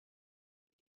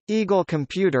Eagle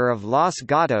Computer of Los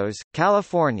Gatos,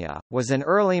 California, was an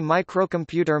early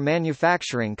microcomputer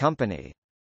manufacturing company.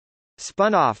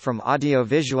 Spun off from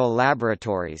Audiovisual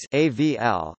Laboratories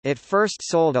 (AVL), it first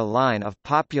sold a line of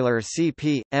popular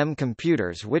CP/M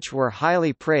computers which were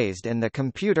highly praised in the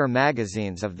computer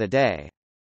magazines of the day.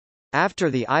 After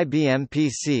the IBM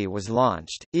PC was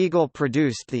launched, Eagle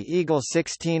produced the Eagle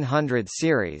 1600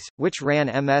 series, which ran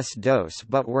MS-DOS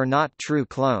but were not true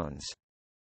clones.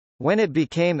 When it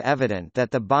became evident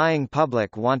that the buying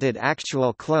public wanted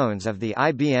actual clones of the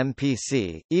IBM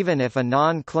PC, even if a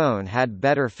non-clone had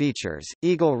better features,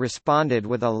 Eagle responded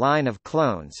with a line of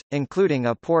clones, including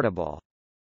a portable.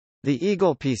 The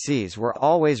Eagle PCs were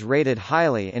always rated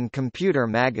highly in computer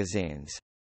magazines.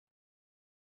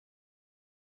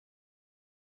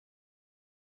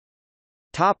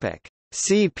 Topic: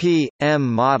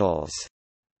 CP/M models.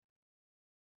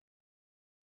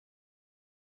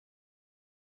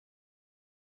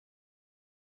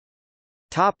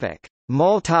 Topic: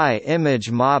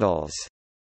 Multi-image models.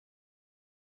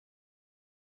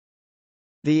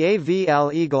 The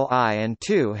AVL Eagle I and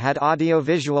II had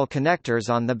audiovisual connectors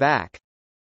on the back.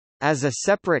 As a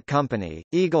separate company,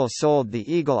 Eagle sold the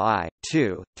Eagle I,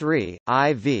 II, III,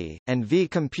 IV, and V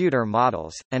computer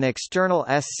models, and external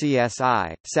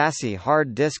SCSI, SASI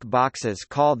hard disk boxes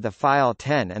called the File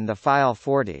 10 and the File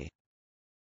 40.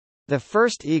 The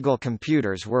first Eagle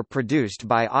computers were produced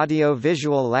by Audio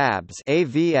Visual Labs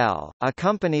 (AVL), a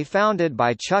company founded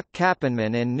by Chuck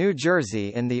Kappenman in New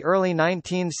Jersey in the early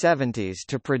 1970s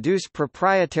to produce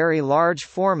proprietary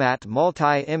large-format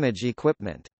multi-image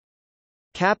equipment.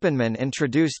 Kappenman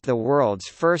introduced the world's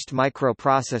first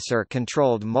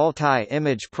microprocessor-controlled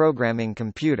multi-image programming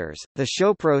computers, the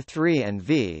Showpro 3 and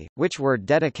V, which were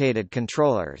dedicated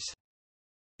controllers.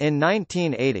 In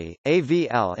 1980,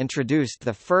 AVL introduced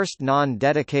the first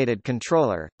non-dedicated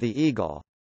controller, the Eagle.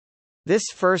 This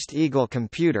first Eagle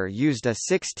computer used a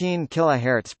 16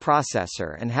 kHz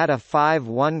processor and had a 5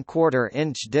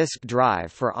 1/4-inch disk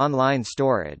drive for online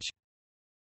storage.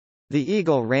 The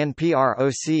Eagle ran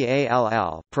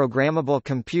PROCALL, Programmable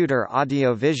Computer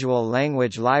Audio-Visual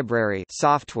Language Library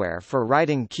software for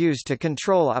writing cues to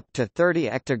control up to 30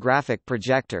 ectographic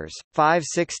projectors, 5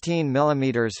 16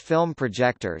 mm film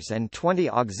projectors and 20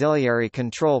 auxiliary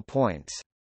control points.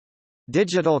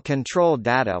 Digital control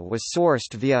data was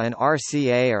sourced via an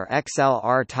RCA or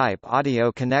XLR-type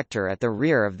audio connector at the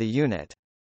rear of the unit.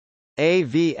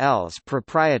 AVL's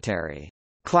proprietary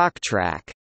ClockTrack,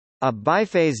 a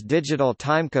biphase digital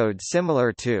timecode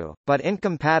similar to, but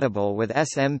incompatible with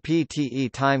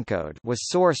SMPTE timecode, was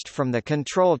sourced from the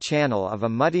control channel of a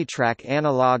multitrack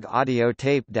analog audio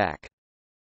tape deck.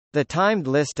 The timed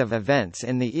list of events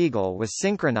in the Eagle was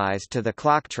synchronized to the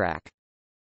ClockTrack.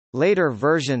 Later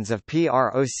versions of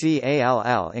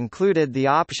PROCALL included the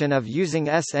option of using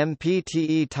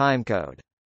SMPTE timecode.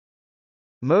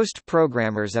 Most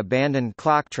programmers abandoned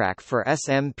ClockTrack for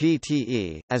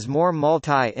SMPTE, as more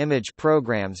multi-image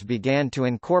programs began to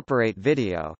incorporate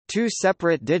video. Two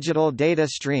separate digital data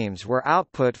streams were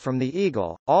output from the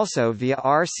Eagle, also via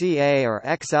RCA or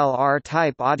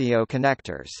XLR-type audio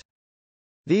connectors.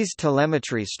 These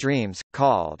telemetry streams,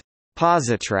 called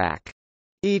Positrack,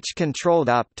 each controlled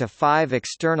up to 5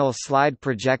 external slide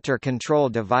projector control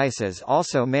devices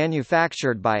also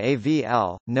manufactured by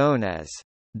AVL, known as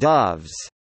Doves.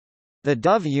 The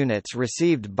Dove units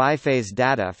received biphase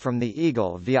data from the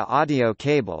Eagle via audio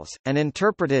cables, and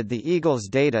interpreted the Eagle's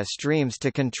data streams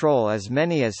to control as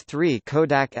many as 3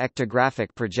 Kodak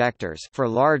ectographic projectors for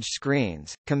large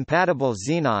screens, compatible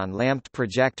xenon lamped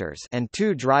projectors, and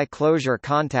 2 dry closure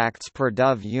contacts per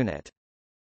Dove unit.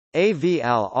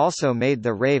 AVL also made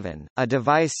the Raven, a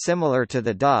device similar to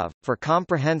the Dove, for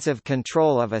comprehensive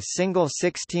control of a single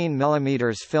 16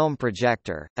 mm film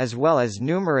projector, as well as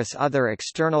numerous other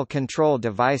external control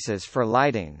devices for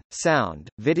lighting, sound,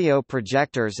 video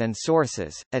projectors and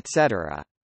sources, etc.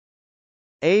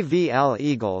 AVL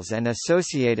Eagles and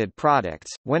associated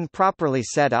products, when properly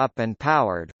set up and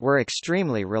powered, were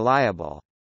extremely reliable.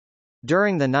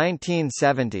 During the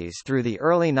 1970s through the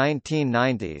early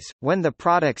 1990s, when the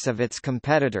products of its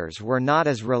competitors were not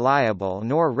as reliable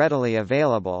nor readily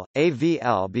available,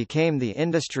 AVL became the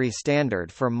industry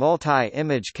standard for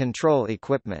multi-image control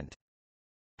equipment.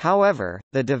 However,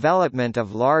 the development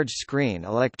of large-screen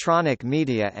electronic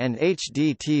media and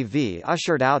HDTV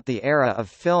ushered out the era of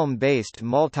film-based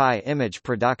multi-image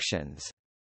productions.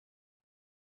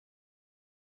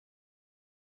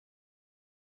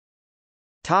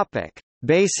 Topic: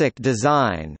 Basic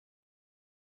design.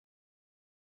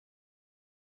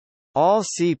 All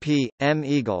CP/M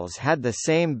Eagles had the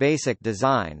same basic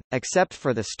design, except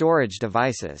for the storage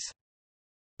devices.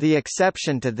 The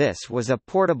exception to this was a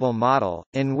portable model,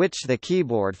 in which the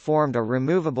keyboard formed a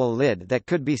removable lid that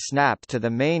could be snapped to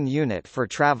the main unit for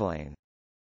traveling.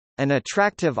 An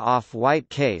attractive off-white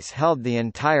case held the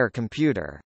entire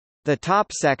computer. The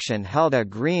top section held a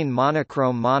green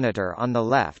monochrome monitor on the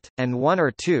left, and one or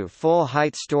two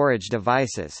full-height storage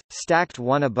devices, stacked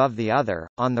one above the other,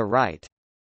 on the right.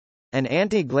 An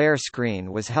anti-glare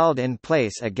screen was held in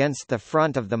place against the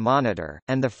front of the monitor,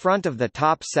 and the front of the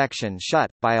top section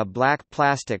shut, by a black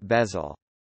plastic bezel.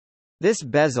 This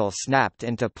bezel snapped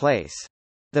into place.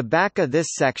 The back of this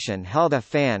section held a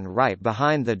fan right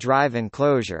behind the drive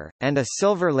enclosure, and a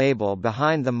silver label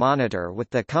behind the monitor with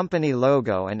the company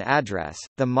logo and address,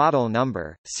 the model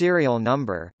number, serial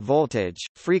number, voltage,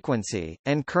 frequency,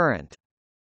 and current.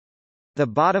 The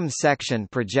bottom section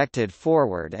projected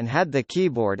forward and had the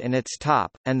keyboard in its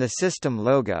top, and the system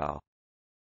logo.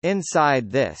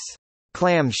 Inside this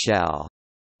clamshell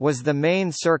was the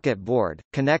main circuit board,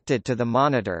 connected to the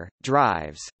monitor,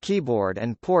 drives, keyboard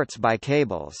and ports by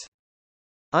cables.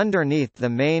 Underneath the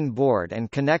main board and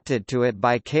connected to it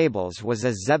by cables was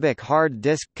a Xebec hard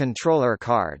disk controller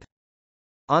card.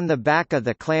 On the back of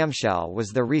the clamshell was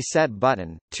the reset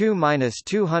button,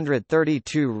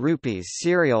 2-232 rupees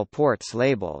serial ports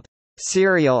labeled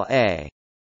Serial A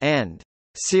and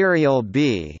Serial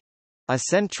B, a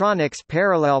Centronics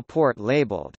parallel port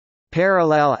labeled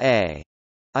Parallel A,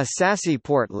 a SASI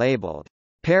port labeled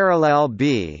Parallel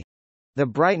B, the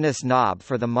brightness knob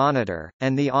for the monitor,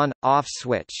 and the on-off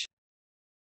switch.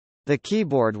 The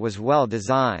keyboard was well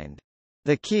designed.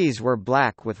 The keys were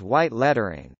black with white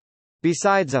lettering.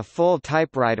 Besides a full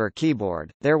typewriter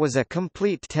keyboard, there was a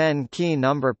complete 10-key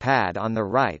number pad on the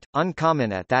right,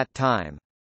 uncommon at that time.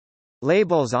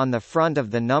 Labels on the front of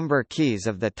the number keys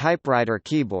of the typewriter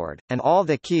keyboard, and all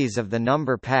the keys of the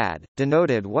number pad,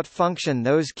 denoted what function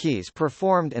those keys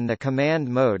performed in the command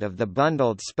mode of the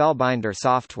bundled Spellbinder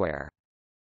software.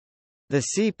 The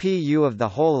CPU of the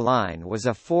whole line was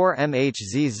a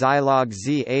 4MHz Zilog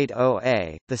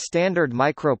Z80A, the standard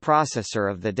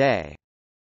microprocessor of the day.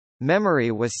 Memory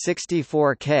was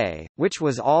 64K, which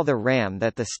was all the RAM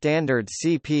that the standard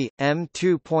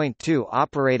CP/M2.2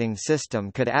 operating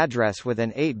system could address with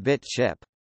an 8-bit chip.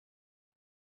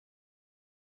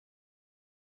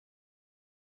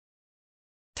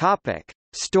 Topic: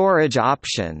 Storage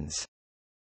options.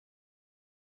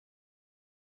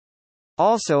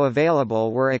 Also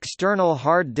available were external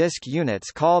hard disk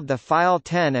units called the File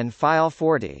 10 and File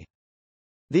 40.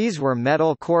 These were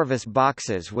metal Corvus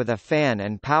boxes with a fan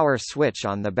and power switch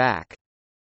on the back.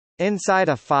 Inside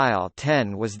a File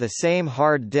 10 was the same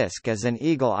hard disk as an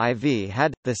Eagle IV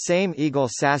had, the same Eagle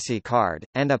SASI card,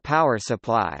 and a power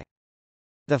supply.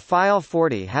 The File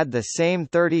 40 had the same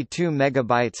 32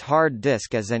 MB hard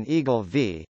disk as an Eagle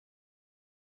V.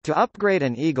 To upgrade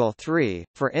an Eagle 3,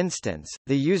 for instance,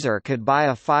 the user could buy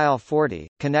a File 40,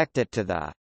 connect it to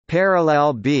the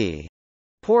Parallel B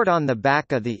port on the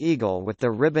back of the Eagle with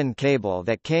the ribbon cable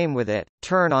that came with it,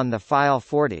 turn on the File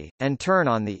 40, and turn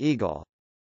on the Eagle.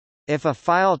 If a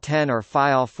File 10 or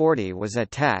File 40 was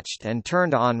attached and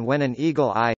turned on when an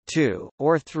Eagle I/2,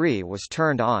 or 3 was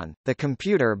turned on, the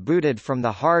computer booted from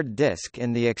the hard disk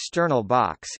in the external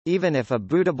box, even if a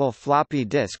bootable floppy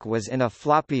disk was in a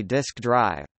floppy disk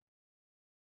drive.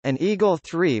 An Eagle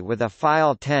 3 with a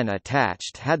File 10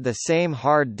 attached had the same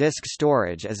hard disk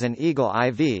storage as an Eagle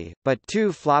IV, but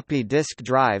 2 floppy disk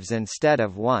drives instead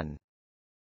of 1.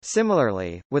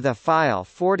 Similarly, with a File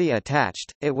 40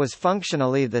 attached, it was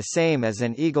functionally the same as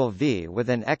an Eagle V with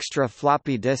an extra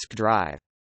floppy disk drive.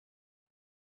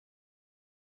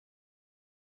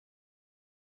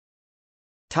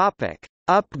 Topic: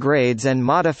 Upgrades and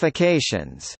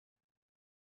modifications.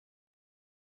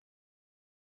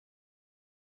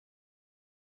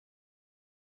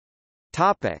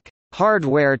 Topic: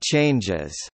 Hardware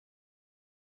changes.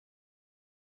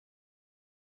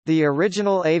 The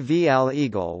original AVL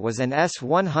Eagle was an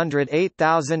S100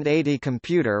 8080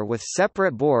 computer with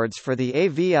separate boards for the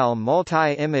AVL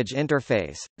multi-image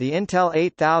interface, the Intel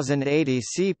 8080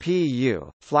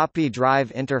 CPU, floppy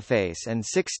drive interface and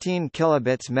 16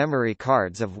 kilobits memory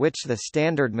cards, of which the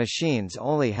standard machines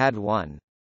only had one.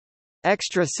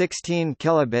 Extra 16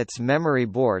 kilobits memory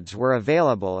boards were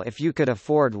available if you could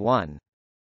afford one.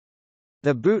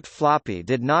 The boot floppy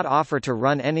did not offer to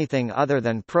run anything other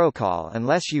than Procol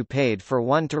unless you paid for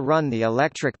one to run the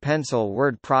Electric Pencil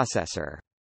word processor.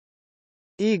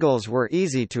 Eagles were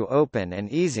easy to open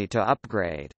and easy to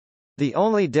upgrade. The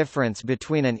only difference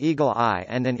between an Eagle I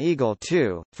and an Eagle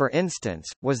II, for instance,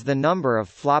 was the number of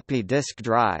floppy disk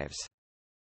drives.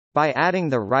 By adding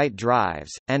the right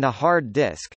drives, and a hard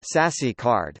disk, SASI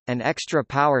card, and extra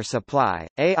power supply,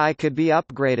 AI could be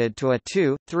upgraded to a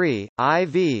 2, 3,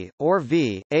 IV, or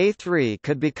V, A3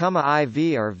 could become a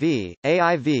IV or V,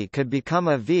 AIV could become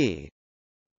a V.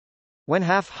 When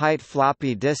half-height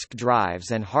floppy disk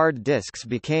drives and hard disks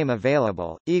became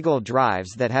available, Eagle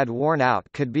drives that had worn out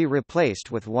could be replaced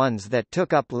with ones that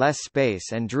took up less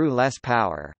space and drew less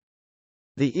power.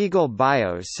 The Eagle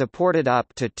BIOS supported up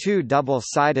to 2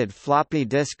 double-sided floppy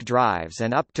disk drives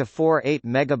and up to 4 8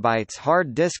 MB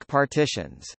hard disk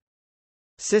partitions.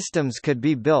 Systems could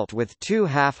be built with 2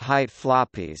 half-height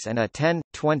floppies and a 10,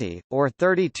 20, or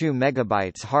 32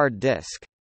 MB hard disk.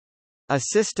 A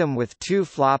system with 2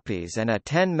 floppies and a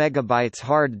 10 MB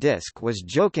hard disk was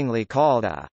jokingly called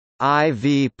a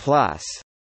IV+,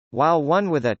 while one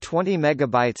with a 20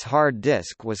 MB hard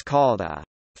disk was called a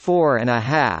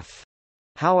 4.5.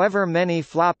 However many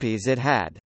floppies it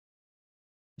had.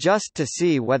 Just to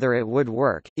see whether it would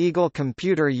work, Eagle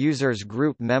Computer Users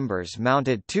Group members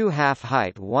mounted 2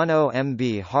 half-height 10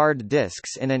 MB hard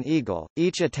disks in an Eagle,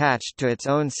 each attached to its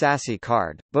own SASI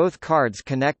card, both cards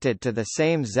connected to the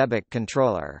same Xebec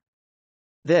controller.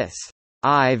 This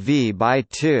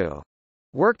IV/2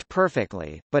 worked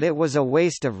perfectly, but it was a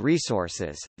waste of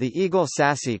resources. The Eagle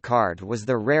SASI card was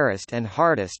the rarest and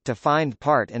hardest to find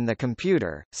part in the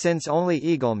computer, since only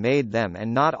Eagle made them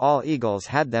and not all Eagles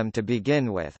had them to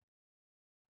begin with.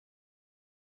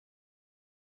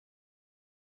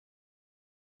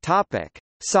 Topic: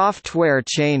 Software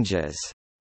changes.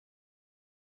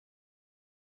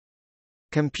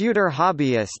 Computer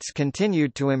hobbyists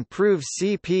continued to improve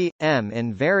CP/M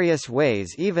in various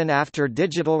ways even after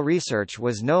digital research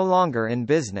was no longer in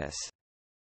business.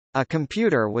 A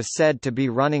computer was said to be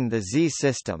running the Z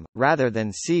system, rather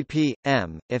than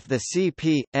CP/M, if the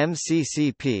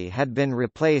CP/M-CCP had been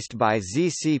replaced by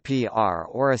ZCPR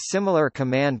or a similar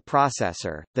command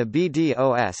processor, the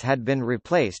BDOS had been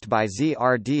replaced by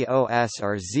ZRDOS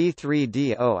or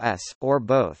Z3DOS, or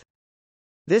both.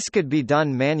 This could be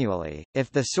done manually,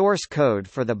 if the source code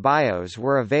for the BIOS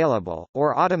were available,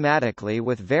 or automatically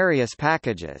with various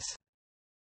packages.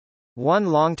 One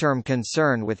long-term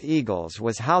concern with Eagles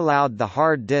was how loud the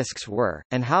hard disks were,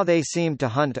 and how they seemed to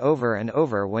hunt over and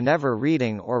over whenever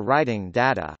reading or writing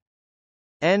data.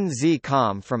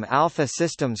 NZCom from Alpha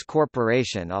Systems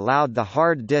Corporation allowed the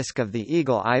hard disk of the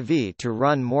Eagle IV to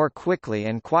run more quickly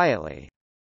and quietly.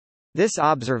 This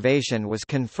observation was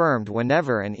confirmed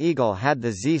whenever an Eagle had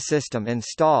the Z system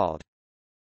installed.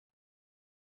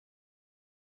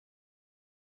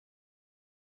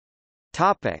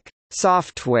 Topic: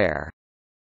 Software.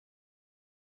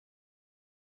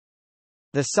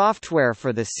 The software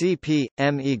for the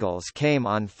CP/M Eagles came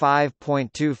on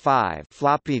 5.25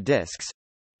 floppy disks.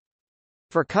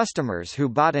 For customers who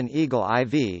bought an Eagle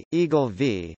IV, Eagle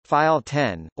V, File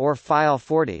 10, or File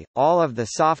 40, all of the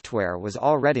software was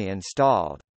already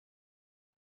installed.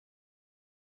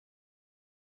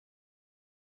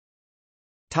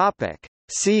 Topic: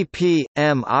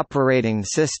 CP/M operating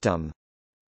system.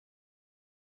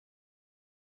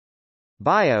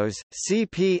 BIOS,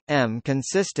 CP/M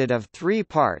consisted of 3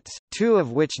 parts, 2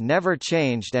 of which never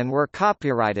changed and were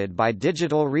copyrighted by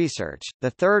Digital Research. The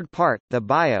third part, the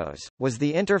BIOS, was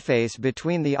the interface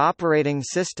between the operating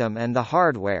system and the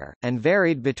hardware, and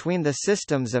varied between the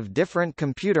systems of different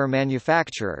computer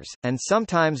manufacturers, and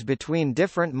sometimes between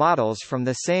different models from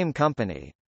the same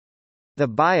company. The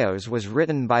BIOS was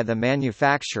written by the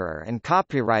manufacturer and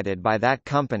copyrighted by that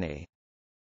company.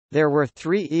 There were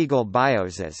 3 Eagle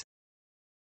BIOSes.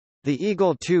 The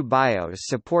Eagle 2 BIOS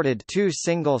supported 2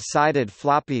 single-sided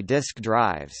floppy disk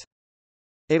drives.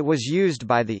 It was used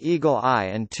by the Eagle I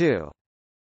and II.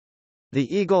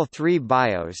 The Eagle 3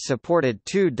 BIOS supported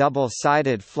 2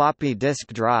 double-sided floppy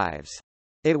disk drives.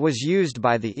 It was used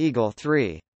by the Eagle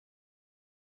 3.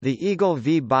 The Eagle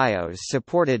V BIOS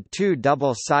supported 2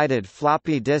 double-sided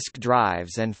floppy disk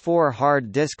drives and 4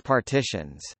 hard disk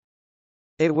partitions.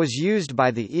 It was used by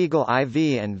the Eagle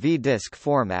IV and V disk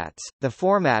formats. The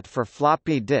format for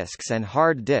floppy disks and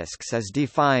hard disks is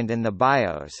defined in the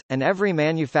BIOS, and every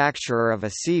manufacturer of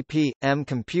a CP/M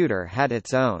computer had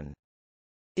its own.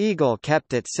 Eagle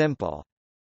kept it simple.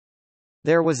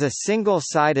 There was a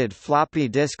single-sided floppy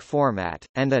disk format,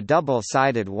 and a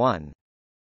double-sided one.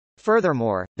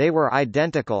 Furthermore, they were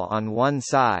identical on one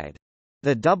side.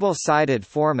 The double-sided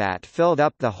format filled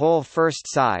up the whole first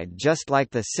side just like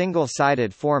the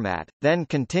single-sided format, then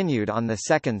continued on the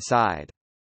second side.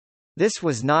 This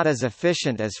was not as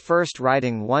efficient as first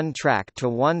writing one track to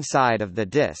one side of the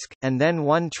disk, and then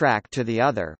one track to the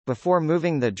other, before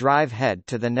moving the drive head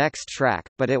to the next track,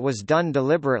 but it was done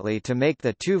deliberately to make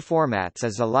the two formats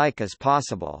as alike as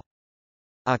possible.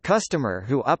 A customer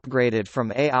who upgraded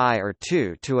from AI or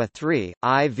 2 to a 3,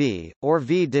 IV, or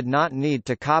V did not need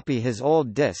to copy his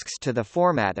old disks to the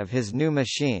format of his new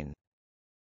machine.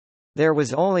 There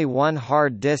was only one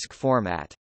hard disk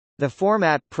format. The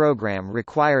format program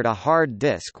required a hard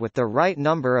disk with the right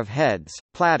number of heads,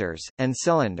 platters, and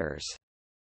cylinders.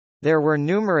 There were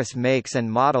numerous makes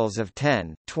and models of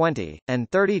 10, 20, and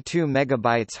 32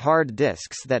 MB hard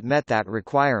disks that met that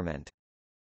requirement.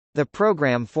 The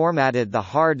program formatted the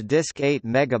hard disk 8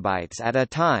 MB at a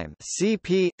time,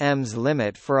 CP/M's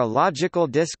limit for a logical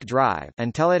disk drive,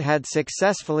 until it had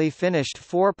successfully finished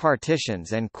 4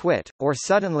 partitions and quit, or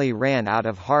suddenly ran out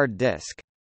of hard disk.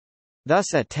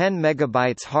 Thus a 10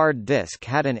 MB hard disk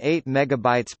had an 8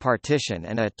 MB partition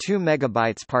and a 2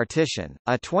 MB partition,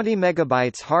 a 20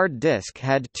 MB hard disk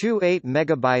had 2 8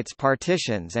 MB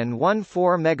partitions and one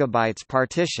 4 MB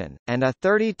partition, and a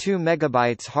 32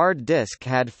 MB hard disk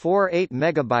had 4 8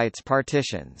 MB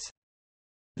partitions.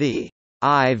 The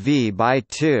IV by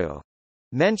 2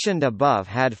 mentioned above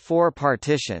had 4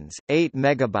 partitions, 8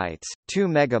 MB, 2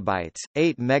 MB,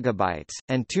 8 MB,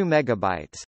 and 2 MB.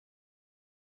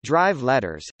 Drive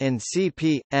letters. In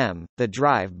CP/M, the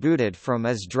drive booted from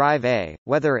is drive A,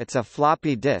 whether it's a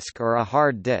floppy disk or a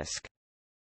hard disk.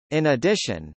 In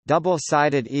addition,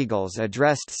 double-sided Eagles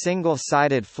addressed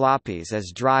single-sided floppies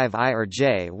as drive I or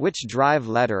J. Which drive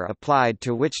letter applied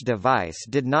to which device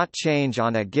did not change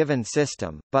on a given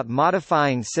system, but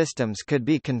modifying systems could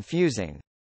be confusing.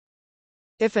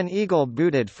 If an Eagle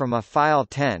booted from a file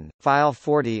 10, file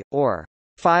 40, or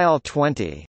file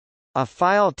 20, a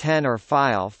file 10 or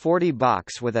file 40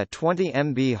 box with a 20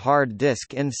 MB hard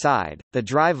disk inside, the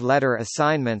drive letter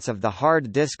assignments of the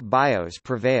hard disk BIOS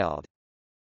prevailed.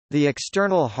 The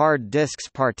external hard disk's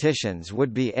partitions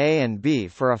would be A and B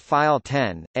for a file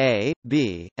 10, A,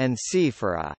 B, and C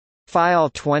for a file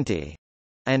 20,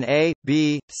 and A,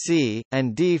 B, C,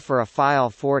 and D for a file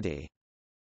 40.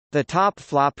 The top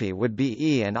floppy would be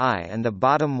E and I and the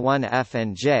bottom one F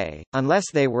and J, unless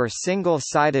they were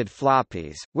single-sided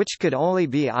floppies, which could only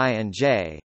be I and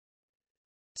J.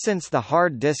 Since the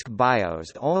hard disk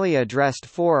BIOS only addressed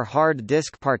 4 hard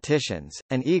disk partitions,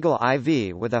 an Eagle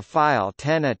IV with a file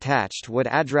 10 attached would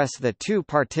address the 2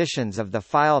 partitions of the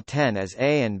file 10 as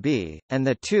A and B, and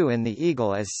the 2 in the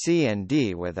Eagle as C and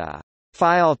D with a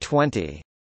file 20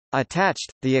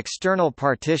 attached. The external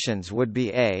partitions would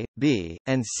be A, B,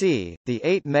 and C, the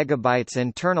 8 MB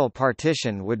internal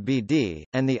partition would be D,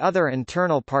 and the other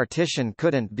internal partition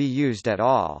couldn't be used at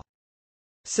all.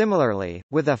 Similarly,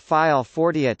 with a file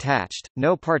 40 attached,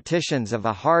 no partitions of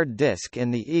a hard disk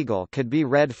in the Eagle could be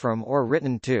read from or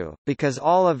written to, because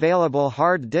all available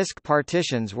hard disk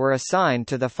partitions were assigned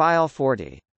to the file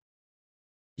 40.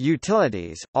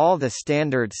 Utilities. All the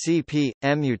standard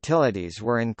CP/M utilities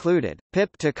were included,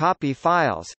 pip to copy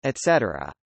files,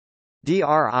 etc.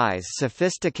 DRI's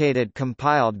sophisticated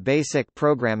compiled basic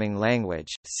programming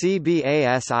language,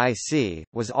 CBASIC,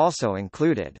 was also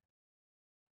included.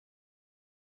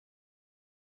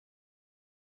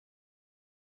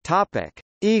 Topic: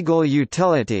 Eagle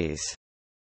utilities.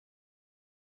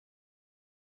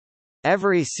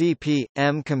 Every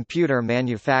CP/M computer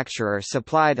manufacturer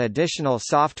supplied additional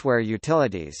software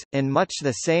utilities, in much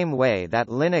the same way that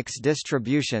Linux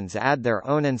distributions add their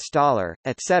own installer,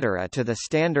 etc. to the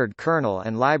standard kernel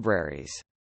and libraries.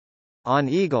 On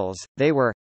Eagles, they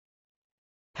were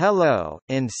Hello.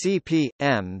 In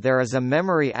CP/M there is a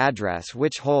memory address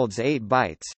which holds 8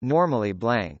 bytes, normally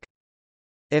blank.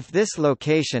 If this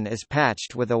location is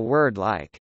patched with a word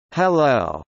like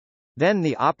hello, then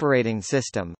the operating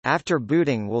system, after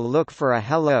booting, will look for a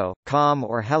hello, com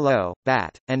or hello,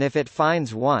 bat, and if it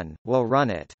finds one, will run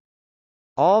it.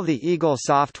 All the Eagle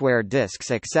software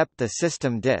disks except the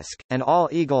system disk, and all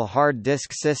Eagle hard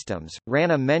disk systems,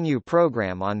 ran a menu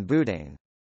program on booting.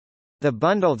 The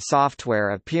bundled software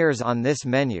appears on this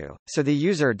menu, so the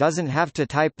user doesn't have to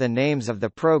type the names of the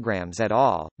programs at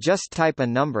all, just type a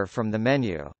number from the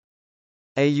menu.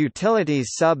 A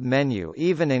utilities sub-menu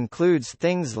even includes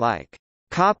things like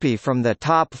copy from the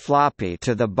top floppy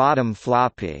to the bottom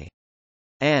floppy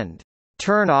and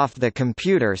turn off the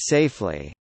computer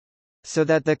safely, so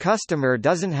that the customer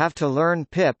doesn't have to learn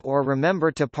pip or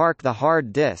remember to park the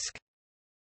hard disk.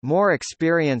 More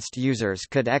experienced users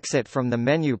could exit from the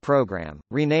menu program,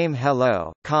 rename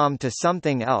hello, com to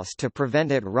something else to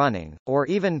prevent it running, or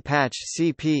even patch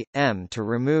CP/M to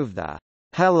remove the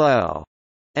hello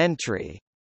entry.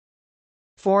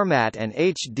 Format and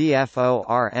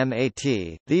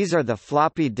HDFORMAT. These are the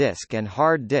floppy disk and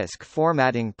hard disk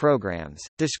formatting programs,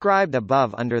 described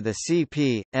above under the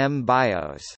CP/M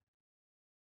BIOS.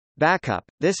 Backup.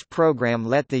 This program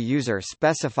let the user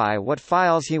specify what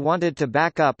files he wanted to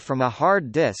back up from a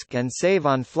hard disk and save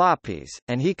on floppies,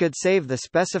 and he could save the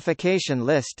specification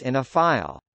list in a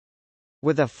file.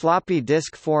 With a floppy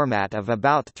disk format of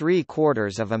about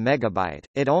 3/4 of a megabyte,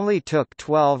 it only took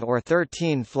 12 or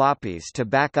 13 floppies to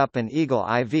back up an Eagle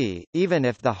IV, even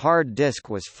if the hard disk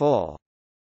was full.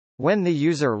 When the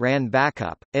user ran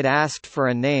backup, it asked for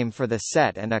a name for the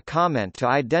set and a comment to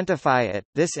identify it.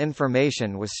 This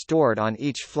information was stored on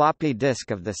each floppy disk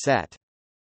of the set.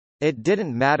 It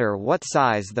didn't matter what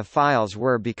size the files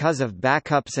were because of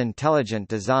backup's intelligent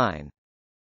design.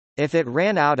 If it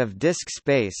ran out of disk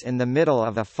space in the middle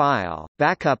of a file,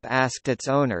 backup asked its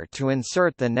owner to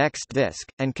insert the next disk,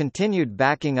 and continued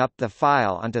backing up the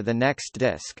file onto the next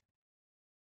disk.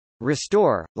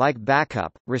 Restore. Like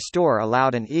backup, restore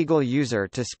allowed an Eagle user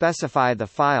to specify the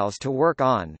files to work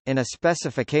on, in a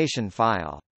specification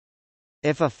file.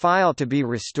 If a file to be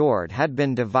restored had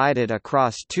been divided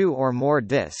across 2 or more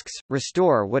disks,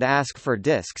 restore would ask for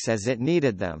disks as it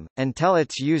needed them, and tell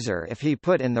its user if he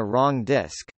put in the wrong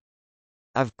disk.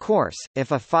 Of course,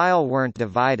 if a file weren't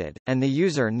divided, and the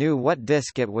user knew what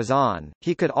disk it was on,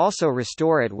 he could also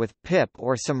restore it with pip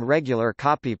or some regular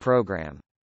copy program.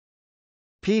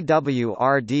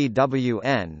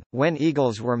 PWRDWN. When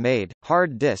Eagles were made,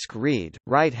 hard disk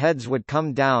read-write heads would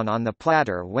come down on the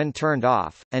platter when turned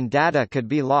off, and data could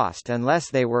be lost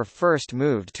unless they were first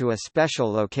moved to a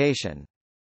special location.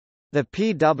 The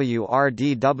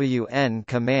PWRDWN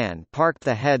command parked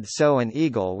the head so an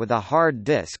Eagle with a hard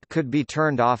disk could be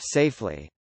turned off safely.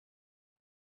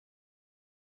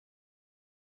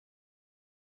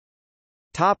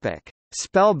 Topic: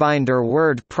 Spellbinder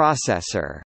word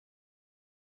processor.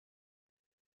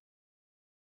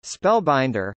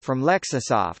 Spellbinder, from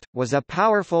Lexisoft, was a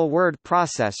powerful word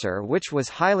processor which was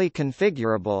highly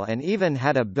configurable and even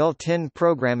had a built-in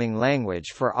programming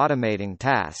language for automating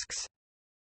tasks.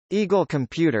 Eagle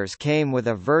computers came with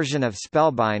a version of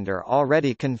Spellbinder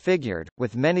already configured,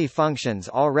 with many functions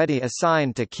already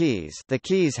assigned to keys. The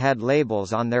keys had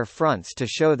labels on their fronts to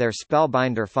show their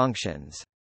Spellbinder functions.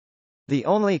 The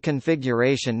only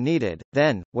configuration needed,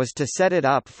 then, was to set it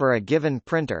up for a given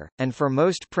printer, and for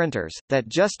most printers, that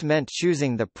just meant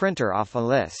choosing the printer off a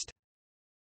list.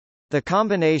 The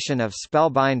combination of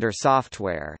Spellbinder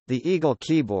software, the Eagle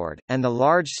keyboard, and the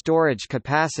large storage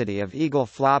capacity of Eagle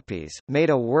floppies, made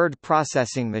a word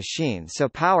processing machine so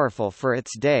powerful for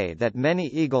its day that many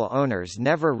Eagle owners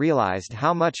never realized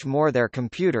how much more their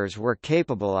computers were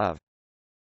capable of.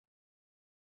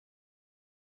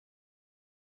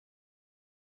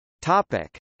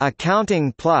 Topic: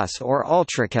 Accounting Plus or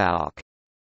Ultracalc.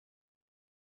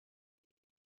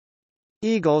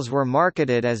 Eagles were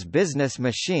marketed as business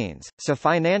machines, so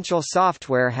financial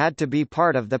software had to be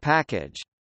part of the package.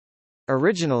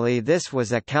 Originally this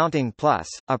was Accounting Plus,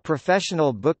 a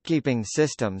professional bookkeeping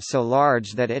system so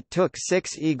large that it took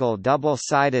 6 Eagle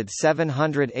double-sided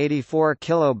 784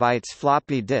 kilobytes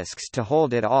floppy disks to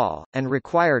hold it all, and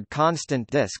required constant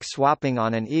disk swapping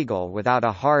on an Eagle without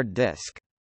a hard disk.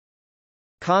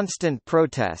 Constant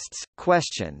protests,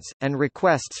 questions, and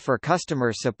requests for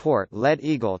customer support led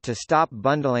Eagle to stop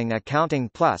bundling Accounting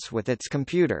Plus with its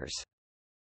computers.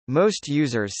 Most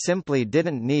users simply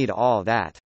didn't need all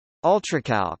that.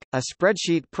 Ultracalc, a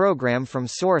spreadsheet program from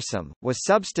Sourcem, was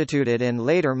substituted in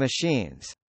later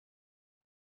machines.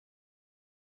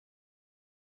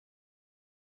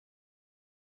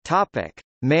 Topic: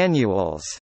 Manuals.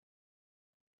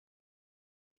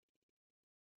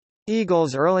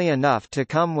 Eagles early enough to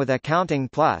come with Accounting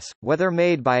Plus, whether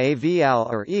made by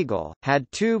AVL or Eagle, had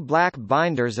 2 black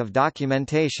binders of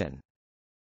documentation.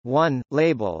 One,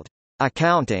 labeled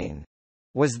Accounting,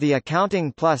 was the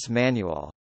Accounting Plus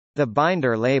manual. The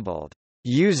binder labeled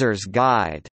User's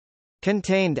Guide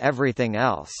contained everything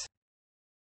else.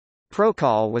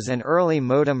 Procall was an early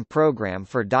modem program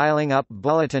for dialing up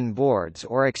bulletin boards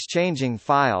or exchanging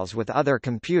files with other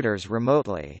computers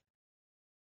remotely.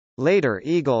 Later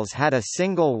Eagles had a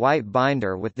single white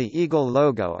binder with the Eagle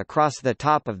logo across the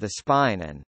top of the spine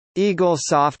and Eagle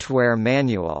Software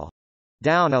Manual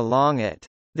down along it.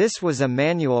 This was a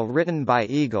manual written by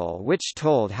Eagle which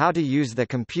told how to use the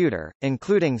computer,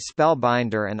 including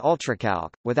Spellbinder and Ultracalc,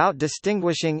 without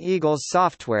distinguishing Eagle's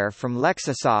software from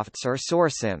Lexisoft's or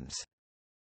Sourcem's.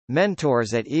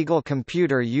 Mentors at Eagle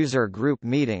Computer User Group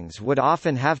meetings would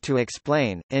often have to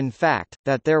explain, in fact,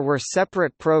 that there were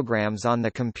separate programs on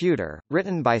the computer,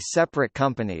 written by separate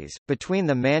companies. Between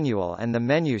the manual and the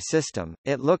menu system,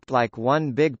 it looked like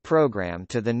one big program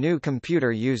to the new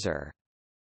computer user.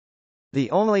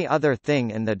 The only other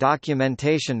thing in the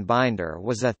documentation binder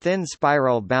was a thin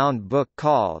spiral-bound book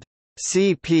called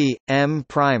CP/M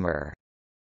Primer,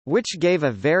 which gave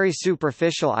a very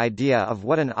superficial idea of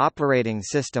what an operating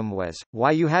system was,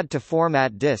 why you had to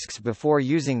format disks before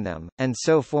using them, and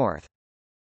so forth.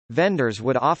 Vendors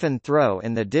would often throw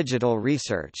in the digital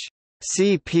research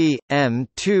CP/M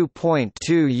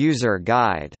 2.2 User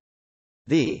Guide,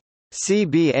 the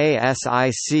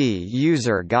CBASIC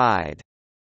User Guide,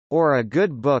 or a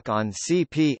good book on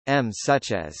CP/M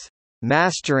such as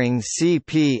Mastering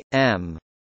CP/M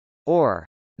or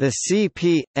the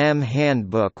CP/M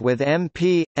Handbook with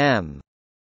MP/M,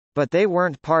 but they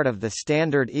weren't part of the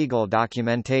standard Eagle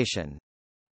documentation.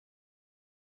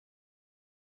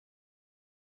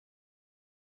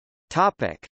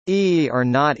 Topic: EE or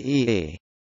not EE.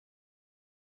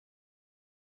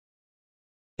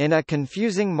 In a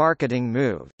confusing marketing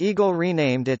move, Eagle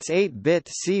renamed its 8-bit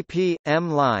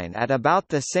CP/M line at about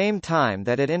the same time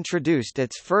that it introduced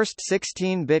its first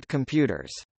 16-bit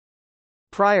computers.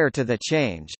 Prior to the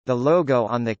change, the logo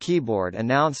on the keyboard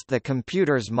announced the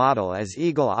computer's model as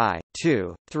Eagle I,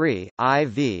 II, III,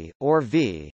 IV, or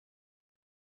V.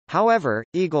 However,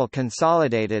 Eagle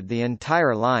consolidated the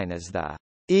entire line as the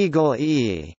Eagle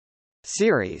EE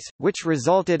series, which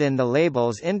resulted in the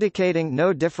labels indicating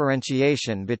no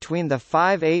differentiation between the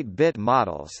 5 8-bit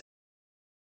models.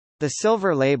 The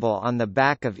silver label on the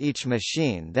back of each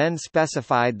machine then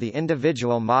specified the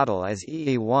individual model as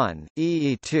EE1,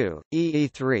 EE2,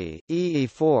 EE3,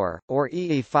 EE4, or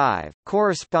EE5,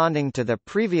 corresponding to the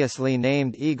previously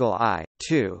named Eagle I,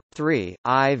 II, III,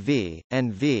 IV,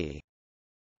 and V.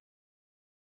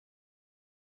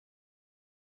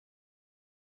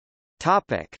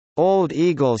 Topic: Old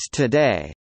Eagles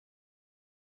today.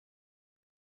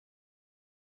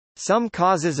 Some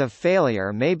causes of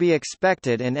failure may be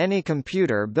expected in any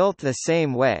computer built the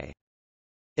same way.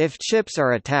 If chips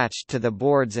are attached to the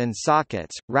boards in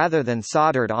sockets, rather than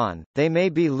soldered on, they may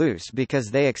be loose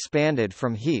because they expanded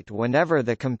from heat whenever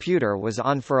the computer was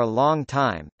on for a long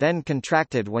time, then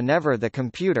contracted whenever the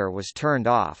computer was turned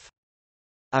off.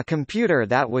 A computer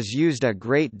that was used a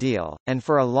great deal, and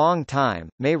for a long time,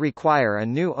 may require a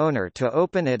new owner to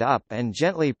open it up and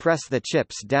gently press the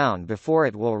chips down before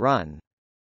it will run.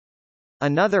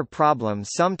 Another problem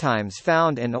sometimes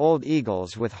found in old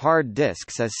Eagles with hard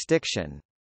disks is stiction.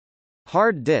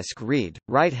 Hard disk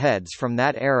read-write heads from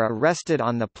that era rested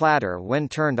on the platter when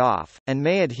turned off, and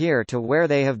may adhere to where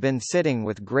they have been sitting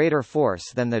with greater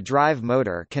force than the drive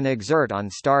motor can exert on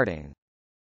starting.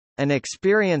 An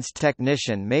experienced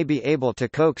technician may be able to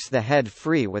coax the head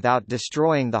free without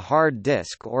destroying the hard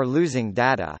disk or losing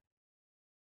data.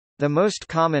 The most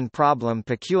common problem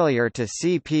peculiar to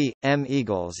CP/M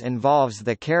Eagles involves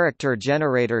the character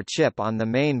generator chip on the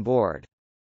main board.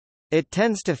 It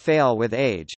tends to fail with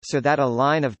age, so that a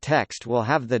line of text will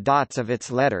have the dots of its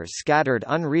letters scattered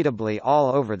unreadably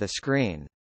all over the screen.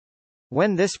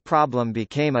 When this problem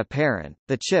became apparent,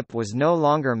 the chip was no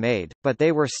longer made, but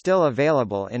they were still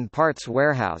available in parts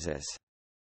warehouses.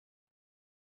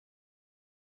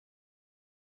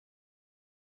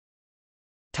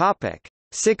 Topic: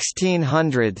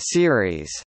 1600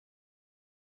 series.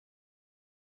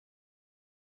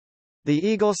 The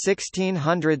Eagle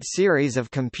 1600 series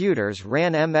of computers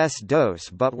ran MS-DOS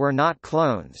but were not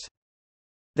clones.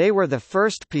 They were the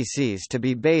first PCs to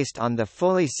be based on the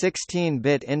fully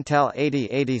 16-bit Intel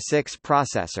 8086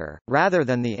 processor, rather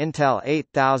than the Intel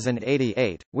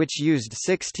 8088, which used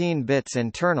 16 bits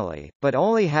internally, but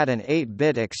only had an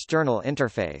 8-bit external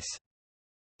interface.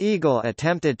 Eagle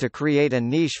attempted to create a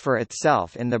niche for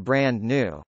itself in the brand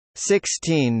new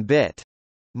 16-bit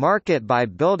market by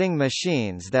building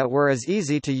machines that were as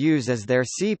easy to use as their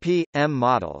CP/M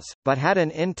models, but had an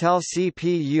Intel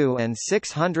CPU and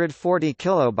 640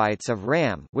 kilobytes of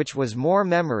RAM, which was more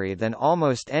memory than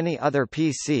almost any other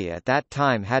PC at that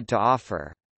time had to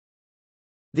offer.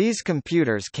 These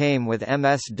computers came with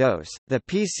MS-DOS, the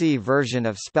PC version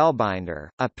of Spellbinder,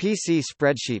 a PC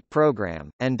spreadsheet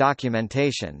program, and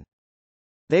documentation.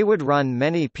 They would run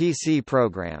many PC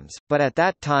programs, but at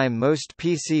that time most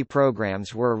PC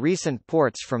programs were recent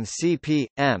ports from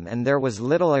CP/M and there was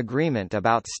little agreement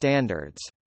about standards.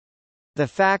 The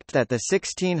fact that the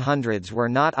 1600s were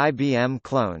not IBM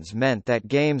clones meant that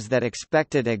games that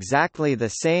expected exactly the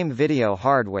same video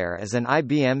hardware as an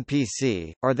IBM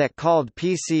PC, or that called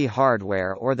PC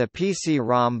hardware or the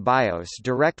PC-ROM BIOS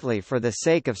directly for the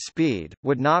sake of speed,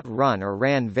 would not run or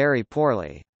ran very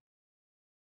poorly.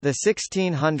 The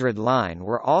 1600 line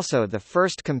were also the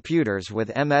first computers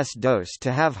with MS-DOS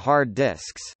to have hard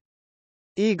disks.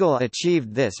 Eagle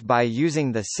achieved this by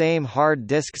using the same hard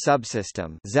disk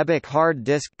subsystem Xebec hard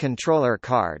disk controller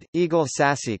card, Eagle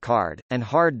SASI card, and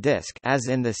hard disk as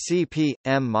in the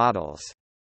CP/M models.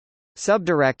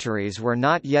 Subdirectories were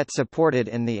not yet supported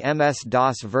in the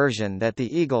MS-DOS version that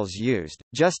the Eagles used,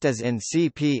 just as in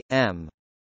CP/M.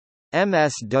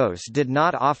 MS-DOS did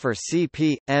not offer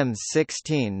CP/M's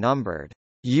 16-numbered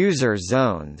user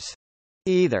zones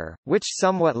either, which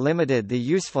somewhat limited the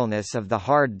usefulness of the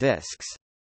hard disks.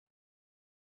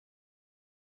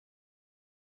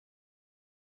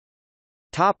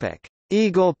 Topic: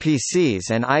 Eagle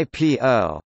PCs and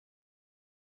IPO.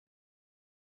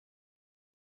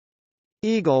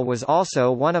 Eagle was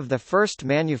also one of the first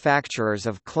manufacturers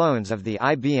of clones of the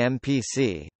IBM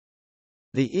PC.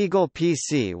 The Eagle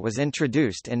PC was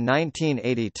introduced in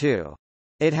 1982.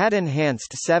 It had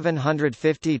enhanced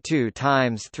 752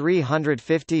 x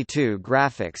 352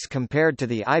 graphics compared to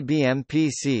the IBM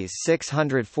PC's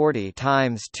 640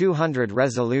 x 200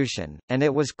 resolution, and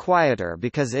it was quieter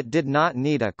because it did not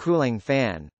need a cooling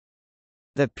fan.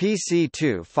 The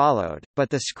PC2 followed, but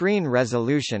the screen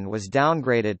resolution was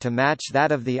downgraded to match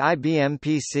that of the IBM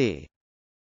PC.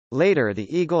 Later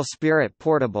the Eagle Spirit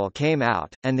Portable came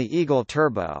out, and the Eagle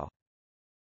Turbo.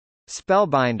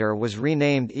 Spellbinder was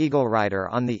renamed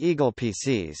EagleWriter on the Eagle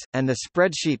PCs, and the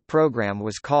spreadsheet program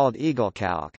was called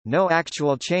Ultracalc. No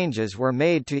actual changes were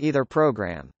made to either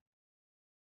program.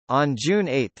 On June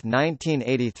 8,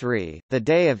 1983, the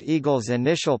day of Eagle's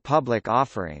initial public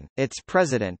offering, its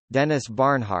president, Dennis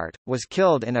Barnhart, was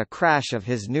killed in a crash of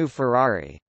his new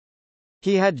Ferrari.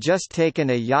 He had just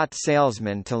taken a yacht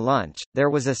salesman to lunch.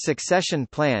 There was a succession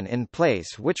plan in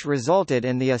place which resulted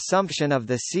in the assumption of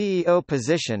the CEO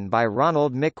position by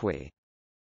Ronald McQueen.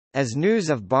 As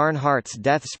news of Barnhart's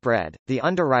death spread, the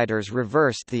underwriters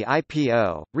reversed the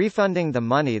IPO, refunding the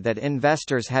money that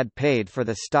investors had paid for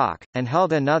the stock, and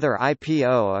held another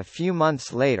IPO a few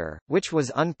months later, which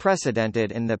was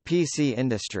unprecedented in the PC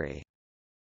industry.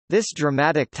 This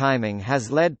dramatic timing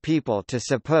has led people to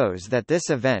suppose that this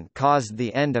event caused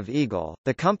the end of Eagle.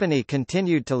 The company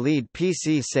continued to lead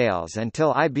PC sales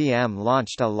until IBM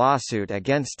launched a lawsuit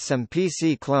against some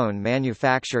PC clone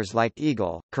manufacturers like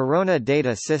Eagle, Corona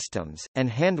Data Systems, and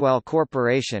Handwell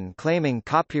Corporation, claiming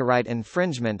copyright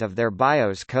infringement of their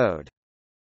BIOS code.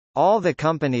 All the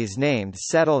companies named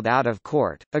settled out of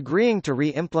court, agreeing to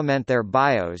re-implement their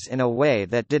BIOS in a way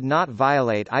that did not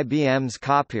violate IBM's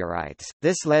copyrights.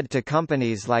 This led to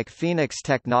companies like Phoenix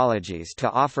Technologies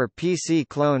to offer PC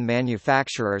clone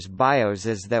manufacturers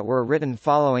BIOSes that were written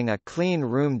following a clean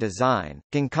room design.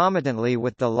 Concomitantly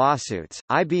with the lawsuits,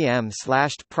 IBM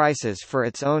slashed prices for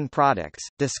its own products,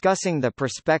 discussing the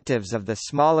perspectives of the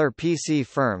smaller PC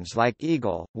firms like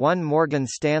Eagle. One Morgan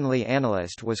Stanley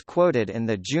analyst was quoted in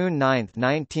the June 9,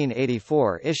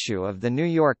 1984 issue of the New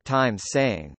York Times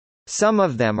saying, "Some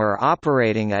of them are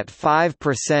operating at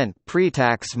 5%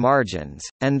 pre-tax margins,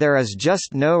 and there is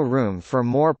just no room for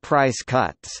more price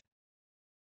cuts."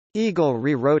 Eagle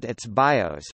rewrote its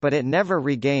BIOS, but it never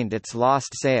regained its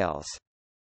lost sales.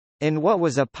 In what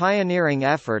was a pioneering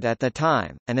effort at the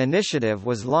time, an initiative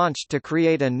was launched to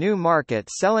create a new market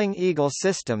selling Eagle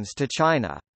systems to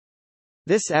China.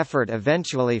 This effort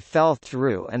eventually fell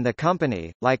through, and the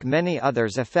company, like many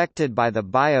others affected by the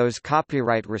BIOS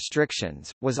copyright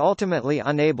restrictions, was ultimately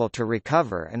unable to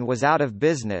recover and was out of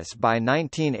business by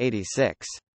 1986.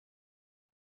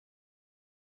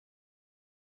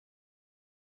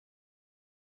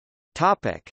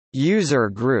 Topic: User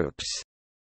groups.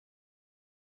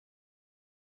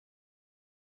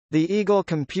 The Eagle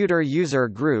Computer User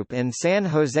Group in San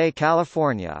Jose,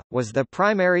 California, was the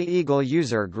primary Eagle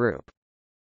user group.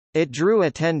 It drew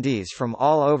attendees from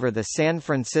all over the San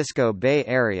Francisco Bay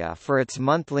Area for its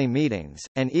monthly meetings,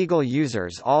 and Eagle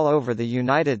users all over the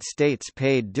United States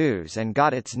paid dues and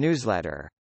got its newsletter.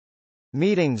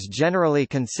 Meetings generally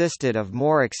consisted of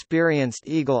more experienced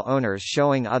Eagle owners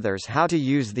showing others how to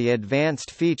use the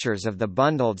advanced features of the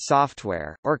bundled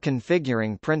software, or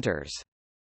configuring printers.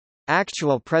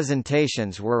 Actual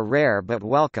presentations were rare but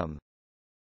welcome.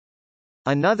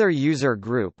 Another user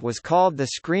group was called the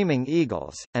Screaming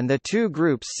Eagles, and the two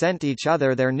groups sent each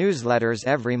other their newsletters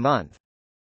every month.